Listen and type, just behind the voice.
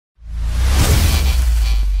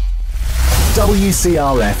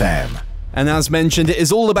WCR FM. And as mentioned, it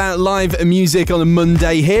is all about live music on a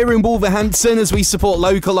Monday here in Wolverhampton as we support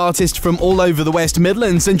local artists from all over the West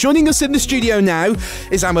Midlands. And joining us in the studio now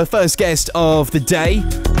is our first guest of the day.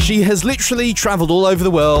 She has literally travelled all over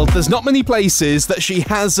the world. There's not many places that she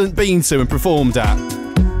hasn't been to and performed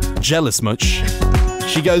at. Jealous much?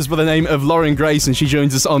 She goes by the name of Lauren Grace and she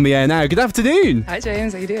joins us on the air now. Good afternoon. Hi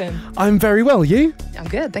James, how you doing? I'm very well, you? I'm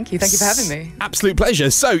good, thank you. Thank you for having me. Absolute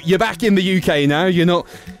pleasure. So, you're back in the UK now. You're not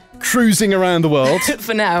cruising around the world.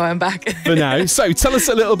 For now, I'm back. For now. So tell us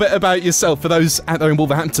a little bit about yourself for those out there in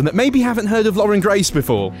Wolverhampton that maybe haven't heard of Lauren Grace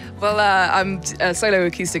before. Well, I'm a solo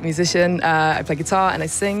acoustic musician. I play guitar and I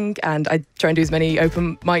sing, and I try and do as many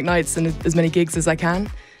open mic nights and as many gigs as I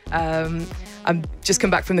can. I've just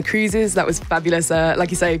come back from the cruises. That was fabulous.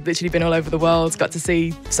 Like you say, literally been all over the world. Got to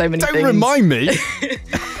see so many things. Don't remind me.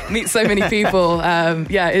 Meet so many people.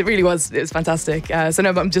 Yeah, it really was. It was fantastic. So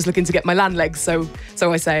no, but I'm just looking to get my land legs. So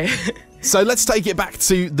I say. So let's take it back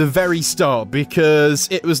to the very start, because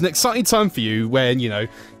it was an exciting time for you when, you know,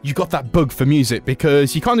 you got that bug for music,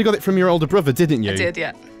 because you kind of got it from your older brother, didn't you? I did,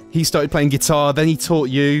 yeah. He started playing guitar, then he taught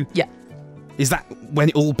you. Yeah. Is that when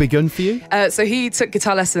it all begun for you? So he took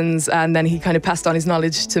guitar lessons and then he kind of passed on his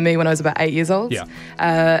knowledge to me when I was about 8 years old. Yeah.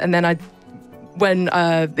 And then when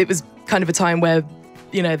it was kind of a time where,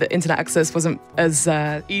 you know, the internet access wasn't as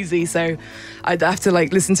easy, so I'd have to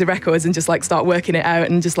like listen to records and just like start working it out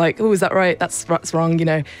and just like, oh, is that right? That's wrong, you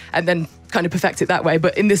know, and then kind of perfect it that way.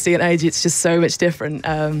 But in this day and age, it's just so much different.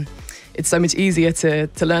 It's so much easier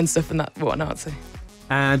to learn stuff and that whatnot. So.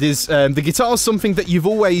 And is the guitar something that you've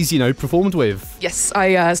always, you know, performed with? Yes,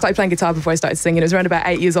 I started playing guitar before I started singing. It was around about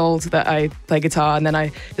 8 years old that I played guitar, and then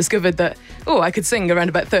I discovered that, I could sing around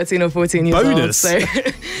about 13 or 14 years old. So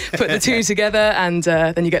put the two together, and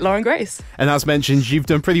then you get Lauren Grace. And as mentioned, you've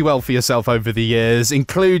done pretty well for yourself over the years,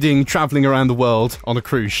 including travelling around the world on a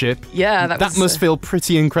cruise ship. Yeah, that must feel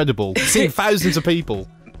pretty incredible. Seeing thousands of people.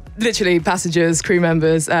 Literally passengers, crew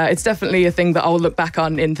members. It's definitely a thing that I'll look back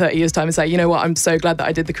on in 30 years' time and say, you know what, I'm so glad that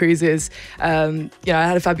I did the cruises. I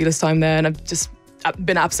had a fabulous time there, and I've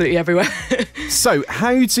been absolutely everywhere. So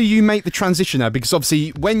how do you make the transition now? Because obviously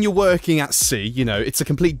when you're working at sea, you know, it's a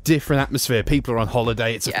complete different atmosphere. People are on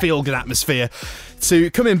holiday. It's a feel-good atmosphere.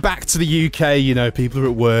 To coming back to the UK, you know, people are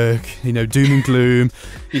at work, you know, doom and gloom,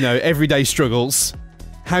 you know, everyday struggles.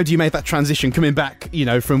 How do you make that transition coming back, you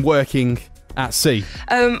know, from working at sea?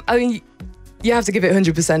 I mean, you have to give it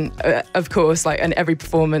 100%, of course, like in every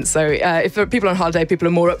performance. So if people are on holiday, people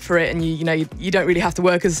are more up for it, and you don't really have to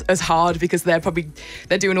work as hard because they're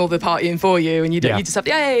doing all the partying for you, and you just have,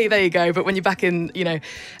 yay, there you go. But when you're back in, you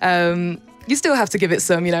know, you still have to give it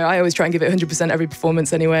some. You know, I always try and give it 100% every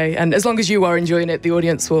performance anyway. And as long as you are enjoying it, the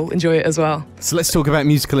audience will enjoy it as well. So let's talk about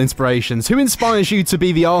musical inspirations. Who inspires you to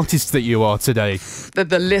be the artist that you are today?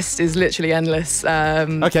 The list is literally endless.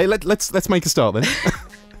 Okay, let's make a start then.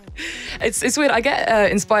 It's weird. I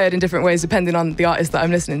get inspired in different ways depending on the artist that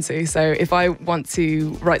I'm listening to. So if I want to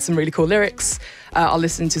write some really cool lyrics, I'll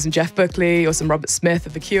listen to some Jeff Buckley or some Robert Smith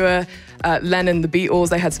of The Cure, Lennon, The Beatles.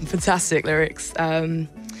 They had some fantastic lyrics.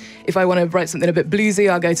 If I want to write something a bit bluesy,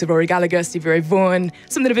 I'll go to Rory Gallagher, Stevie Ray Vaughan.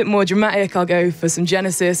 Something a bit more dramatic, I'll go for some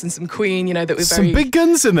Genesis and some Queen, you know, that was some big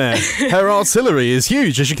guns in there. Her artillery is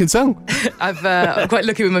huge, as you can tell. I'm quite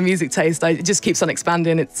lucky with my music taste. It just keeps on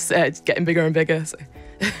expanding. It's getting bigger and bigger. So.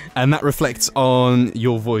 And that reflects on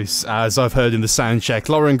your voice, as I've heard in the sound check.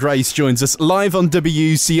 Lauren Grace joins us live on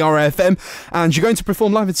WCR FM, and you're going to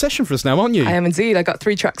perform live in session for us now, aren't you? I am indeed. I got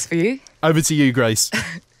 3 tracks for you. Over to you, Grace.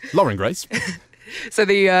 Lauren Grace. So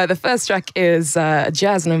the first track is a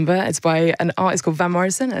jazz number. It's by an artist called Van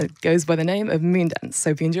Morrison, and it goes by the name of Moondance.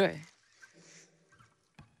 Hope you enjoy.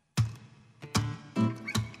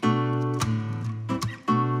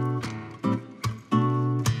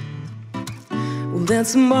 Well,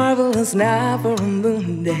 that's a marvelous night for a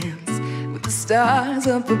moon dance, with the stars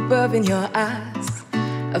up above in your eyes.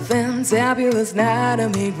 A fantabulous night to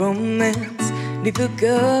make romance, neath the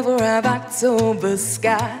cover of October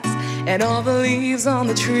skies. And all the leaves on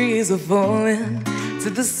the trees are falling to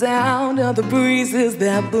the sound of the breezes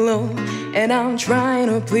that blow. And I'm trying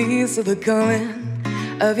to please to the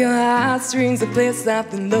calling of your heartstrings that play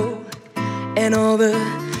something low. And all the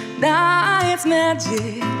night's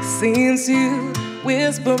magic seems to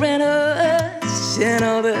whisper and hush, and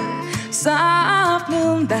all the soft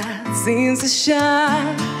moonlight seems to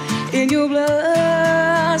shine in your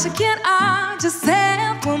blush. Can't I just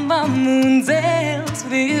have one more moon dance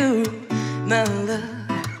with you, my love?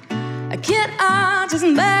 Can't I just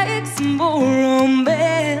make some more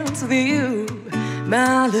romance with you,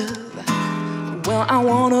 my love? Well, I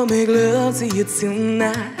wanna make love to you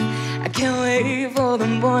tonight. I can't wait for the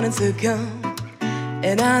morning to come.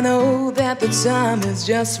 And I know that the time is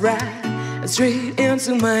just right. Straight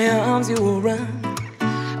into my arms you will run.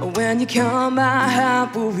 When you come, my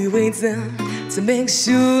heart will be waiting to make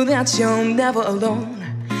sure that you're never alone.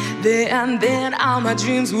 Then all my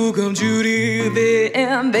dreams will come true to you.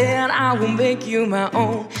 Then I will make you my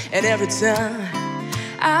own. And every time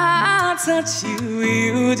I touch you,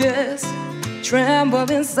 you just tremble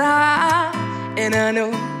inside. And I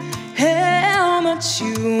know how much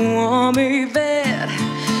you want me, that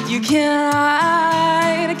you can't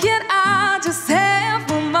hide. Can't I just have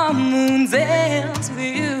a moon dance with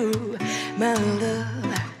you, my love?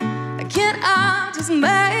 Can't I just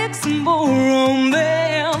make some more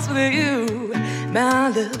romance with you, my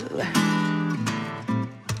love?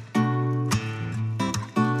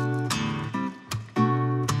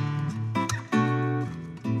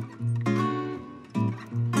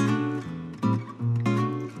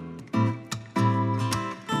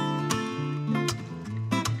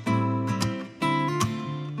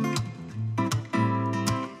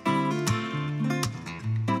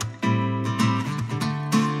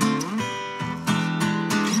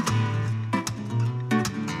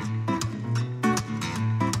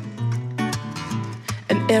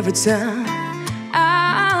 Every time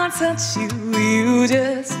I touch you, you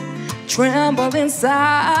just tremble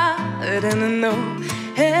inside. And I know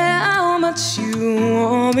how much you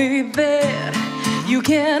want me, that you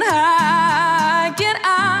can't hide. Can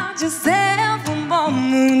I just have a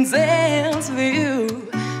moment dance with you,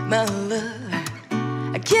 my love?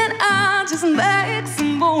 Can I just make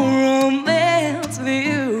some more romance with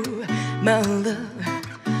you, my love?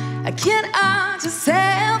 Can't I just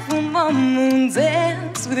have a moment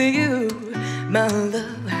dance with you, my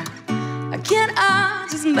love? Can't I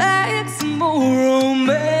just make some more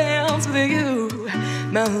romance with you,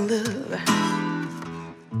 my love?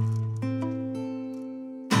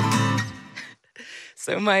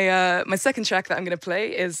 So my second track that I'm going to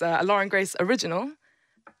play is a Lauren Grace original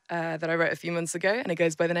that I wrote a few months ago, and it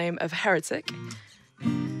goes by the name of Heretic.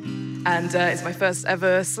 And it's my first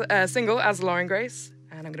ever single as Lauren Grace.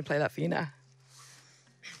 And I'm going to play that for you now.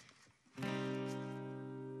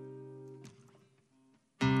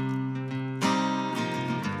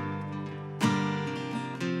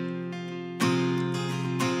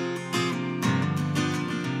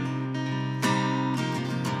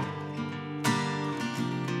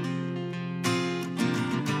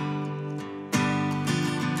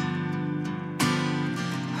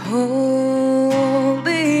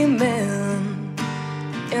 Holy men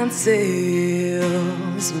and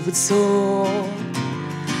tales we were told,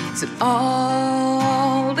 that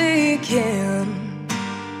all they can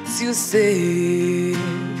to save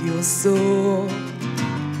your soul.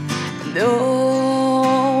 And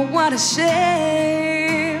oh, what a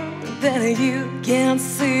shame that you can't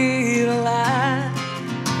see the light.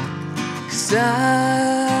 'Cause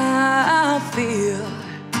I feel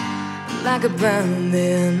like a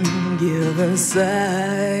burning given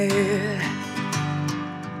sight.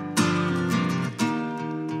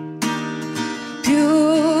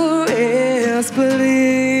 Pure as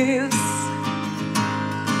bliss,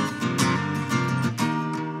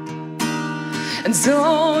 and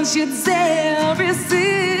don't you dare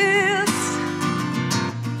resist.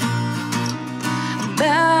 I'm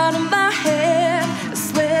out of my head, a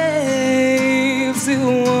slave to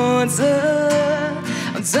water.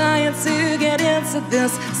 I'm dying to get into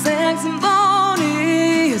this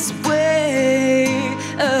sanctimonious way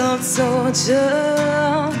of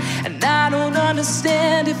torture. And I don't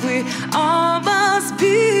understand if we all must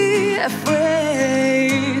be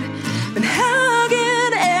afraid. Then how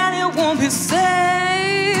can anyone be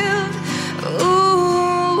saved? Ooh.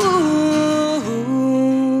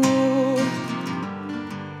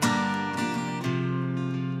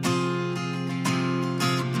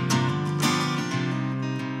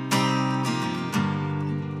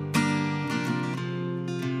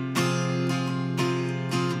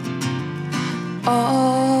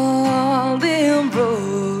 All them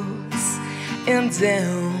roads and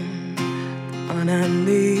down on our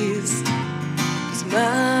knees, 'cause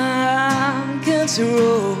my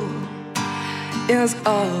control is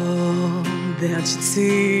all that you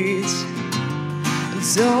teach.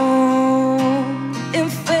 Don't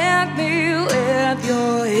infect me with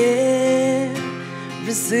your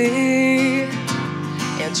heresy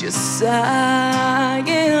and your sciences.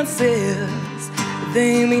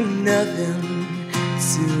 They mean nothing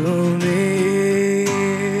to me.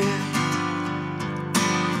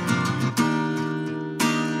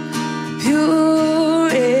 Pure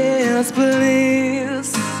as bliss,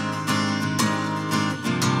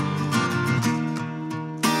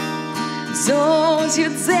 don't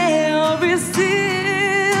you dare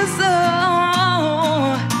resist.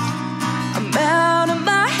 Oh, I'm out of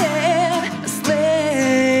my head, a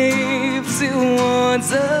slave to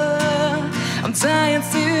wonder. I'm trying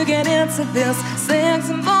to get into this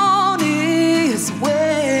sanctimonious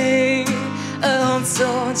way of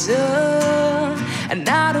torture, and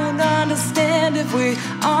I don't understand if we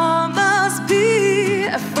all must be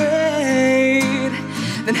afraid.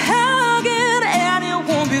 Then how can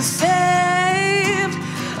anyone be saved?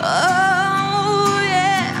 Oh yeah.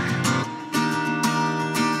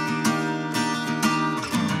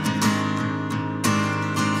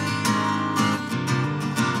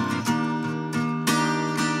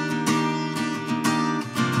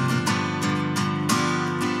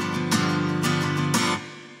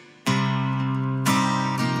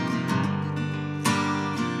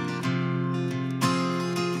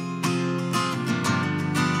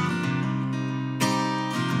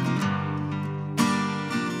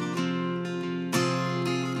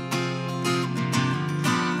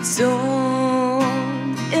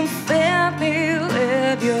 Don't infect me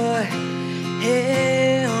with your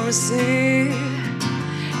heresy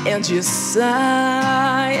and your sciences.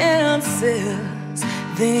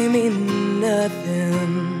 They mean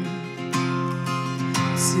nothing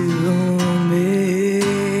to me.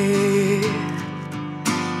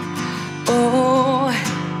 Oh,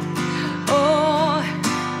 oh,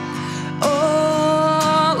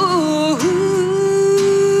 oh, ooh.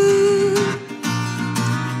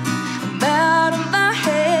 I'm out of my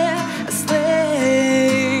head, a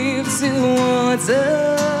slave to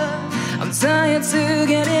order. I'm trying to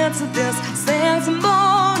get into this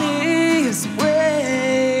sanctimonious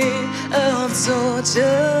way of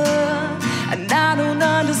torture, and I don't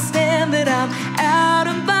understand that I'm out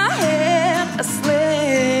of my head, a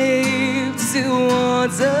slave to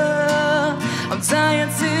order. I'm trying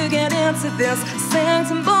to get into this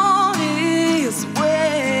sanctimonious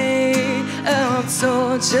way of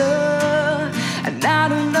torture, and I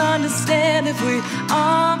don't understand if we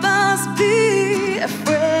all must be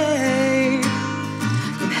afraid.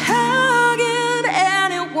 And how can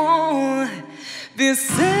anyone be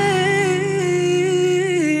saved?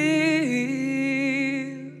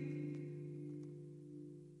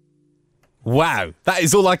 Wow, that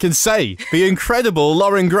is all I can say. The incredible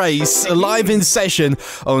Lauren Grace, live in session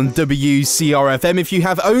on WCR FM. If you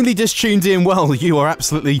have only just tuned in, well, you are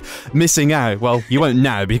absolutely missing out. Well, you won't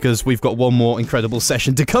now because we've got one more incredible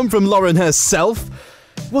session to come from Lauren herself.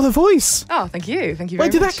 What a voice. Oh, thank you. Thank you Where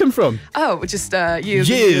very did much. that come from? Oh, just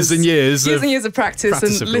Years and years of practice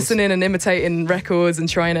and of course. listening and imitating records and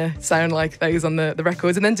trying to sound like those on the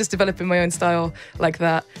records, and then just developing my own style like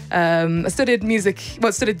that. I studied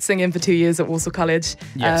singing for 2 years at Walsall College.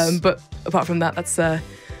 Yes. But apart from that, that's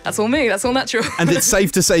all me. That's all natural. And it's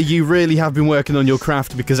safe to say you really have been working on your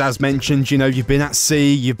craft because, as mentioned, you know, you've been at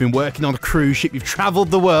sea, you've been working on a cruise ship, you've travelled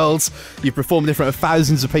the world, you've performed in front of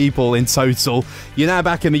thousands of people in total. You're now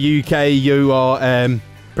back in the UK, you are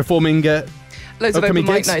performing Loads of open upcoming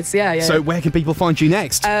mic gigs. nights, yeah. So where can people find you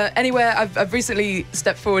next? Anywhere. I've recently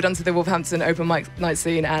stepped forward onto the Wolverhampton open mic night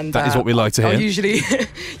scene, and That is what we like to hear.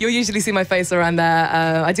 You'll usually see my face around there.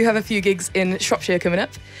 I do have a few gigs in Shropshire coming up,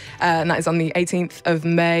 and that is on the 18th of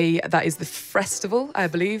May. That is the festival, I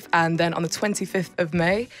believe, and then on the 25th of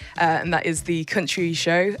May, and that is the country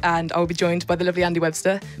show, and I'll be joined by the lovely Andy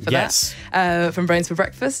Webster for Yes. that, from Brains for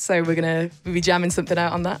Breakfast. So we'll be jamming something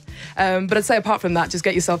out on that. But I'd say apart from that, just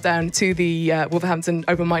get yourself down to the Wolverhampton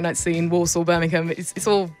open mic night scene, Walsall, Birmingham. It's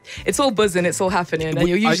all buzzing, it's all happening, and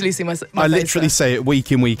you'll usually see my I face literally there. say it week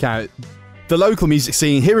in, week out. The local music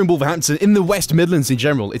scene here in Wolverhampton, in the West Midlands in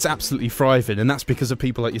general, it's absolutely thriving, and that's because of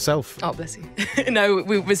people like yourself. Oh, bless you. No,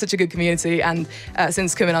 we're such a good community, and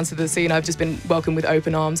since coming onto the scene, I've just been welcomed with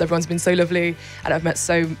open arms. Everyone's been so lovely, and I've met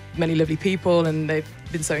so many lovely people, and they've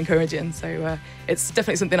been so encouraging. So it's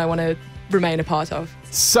definitely something I want to remain a part of.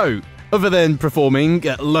 So, other than performing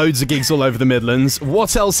loads of gigs all over the Midlands,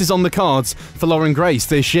 what else is on the cards for Lauren Grace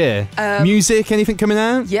this year? Music, anything coming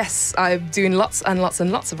out? Yes, I'm doing lots and lots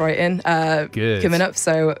and lots of writing Good. coming up,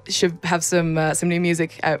 so should have some new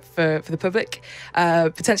music out for the public.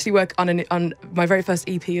 Potentially work on my very first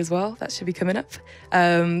EP as well. That should be coming up.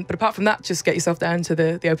 But apart from that, just get yourself down to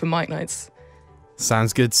the open mic nights.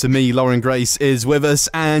 Sounds good to me. Lauren Grace is with us,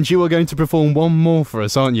 and you are going to perform one more for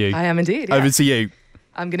us, aren't you? I am indeed. Yeah. Over to you.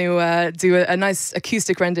 I'm going to do a nice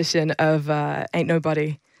acoustic rendition of Ain't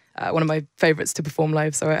Nobody, one of my favourites to perform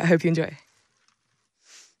live, so I hope you enjoy.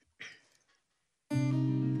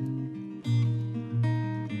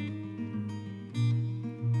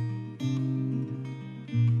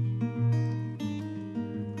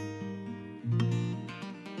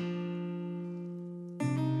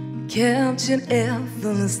 captured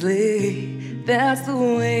effortlessly. That's the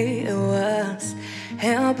way it was,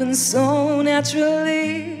 happened so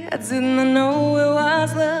naturally. I didn't know it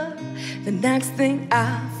was love. The next thing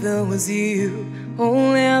I felt was you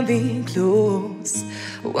holding me close.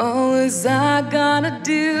 What was I gonna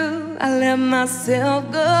do? I let myself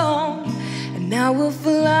go, and now we're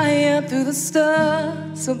flying through the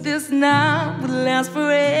stars. So this night will last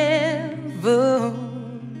forever.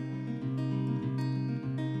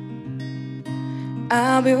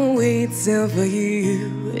 I've been waiting for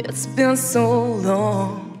you, it's been so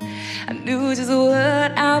long. I knew just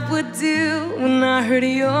what I would do when I heard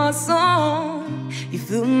your song. You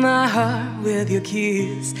filled my heart with your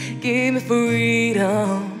kiss, gave me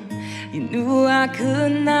freedom. You knew I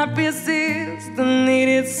could not resist, I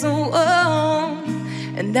needed so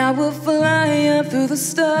and I will fly through the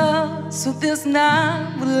stars. So this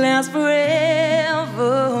night will last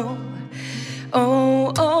forever.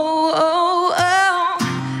 Oh, oh, oh, oh.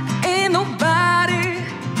 Ain't nobody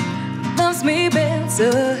loves me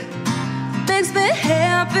better, makes me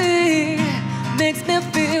happy, makes me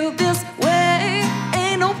feel this way.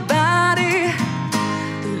 Ain't nobody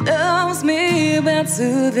that loves me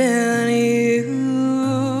better than you.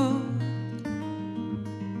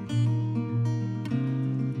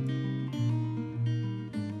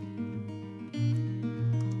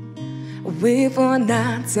 Wait for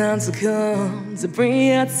night time to come to bring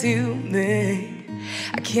you to me.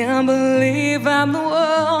 I can't believe I'm the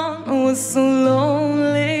one who was so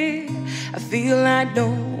lonely. I feel like no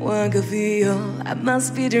one could feel, I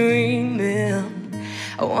must be dreaming.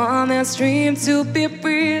 I want this dream to be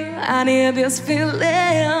real, I need this feeling.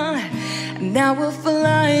 And now we'll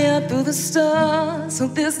fly through the stars, so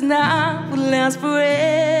this night will last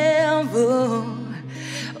forever.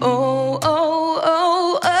 Oh, oh,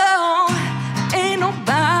 oh, oh. Ain't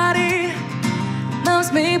nobody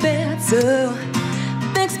loves me better,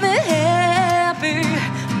 makes me happy,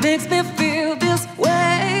 makes me feel this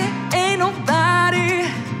way. Ain't nobody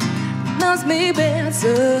loves me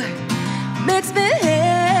better, makes me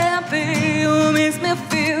happy, makes me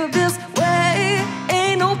feel this way.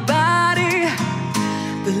 Ain't nobody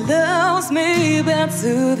that loves me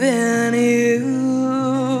better than you.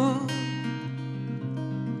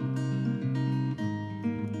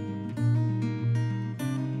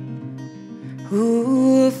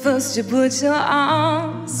 Ooh, first you put your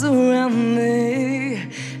arms around me,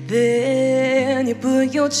 then you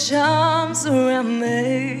put your charms around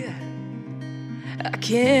me. I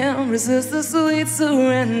can't resist the sweet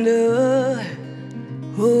surrender.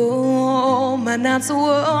 Oh, my nights are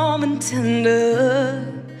warm and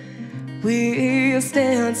tender. We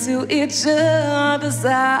stand to each other's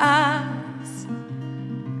eyes.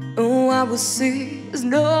 Oh, I will see is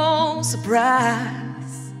no surprise.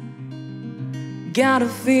 Got a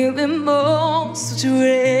feeling most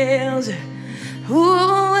treasure.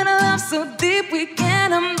 Ooh, and a love so deep we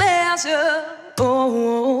can't imagine.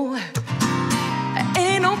 Oh,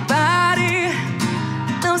 ain't nobody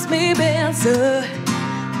loves me better,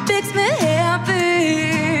 makes me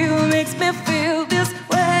happy, makes me feel this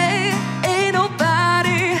way. Ain't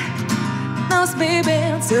nobody loves me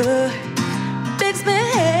better, makes me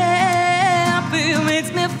happy,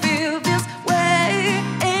 makes me feel this way.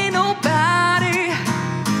 Ain't nobody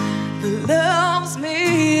that loves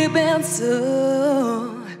me better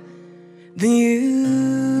than you.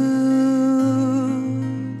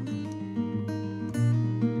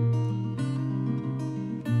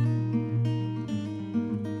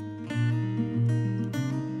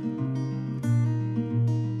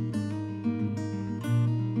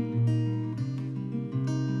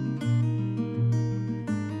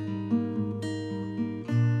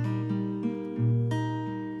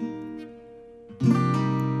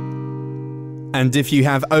 And if you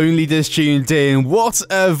have only just tuned in, what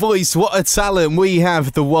a voice, what a talent. We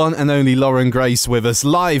have the one and only Lauren Grace with us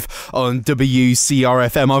live on WCR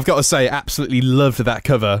FM. I've got to say, absolutely loved that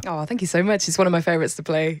cover. Oh, thank you so much. It's one of my favourites to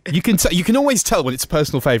play. You can always tell when it's a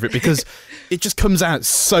personal favourite because it just comes out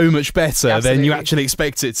so much better than you actually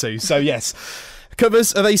expect it to. So yes.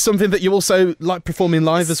 Covers, are they something that you also like performing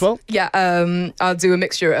live as well? Yeah, I'll do a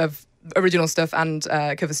mixture of original stuff and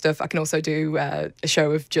cover stuff. I can also do a show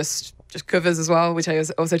of just covers as well, which I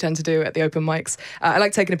also tend to do at the open mics. I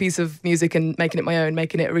like taking a piece of music and making it my own,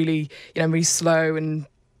 making it really, really slow and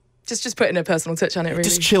just putting a personal touch on it, really. It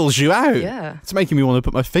just chills you out. Yeah. It's making me want to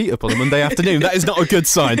put my feet up on a Monday afternoon. That is not a good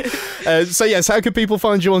sign. So yes, how can people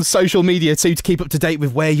find you on social media too to keep up to date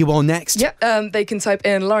with where you are next? Yep, they can type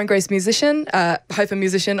in Lauren Grace Musician,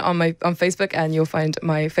 _musician on Facebook, and you'll find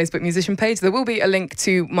my Facebook musician page. There will be a link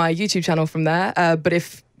to my YouTube channel from there, but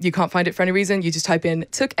if you can't find it for any reason, you just type in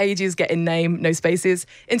 "took ages getting name," no spaces,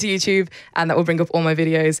 into YouTube, and that will bring up all my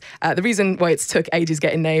videos. The reason why it's "took ages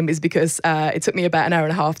getting name" is because it took me about an hour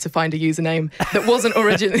and a half to find a username that wasn't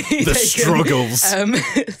originally the taken. Struggles.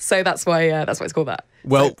 So that's why it's called that.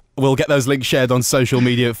 Well, we'll get those links shared on social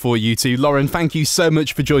media for you too. Lauren, thank you so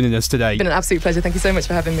much for joining us today. It's been an absolute pleasure. Thank you so much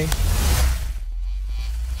for having me.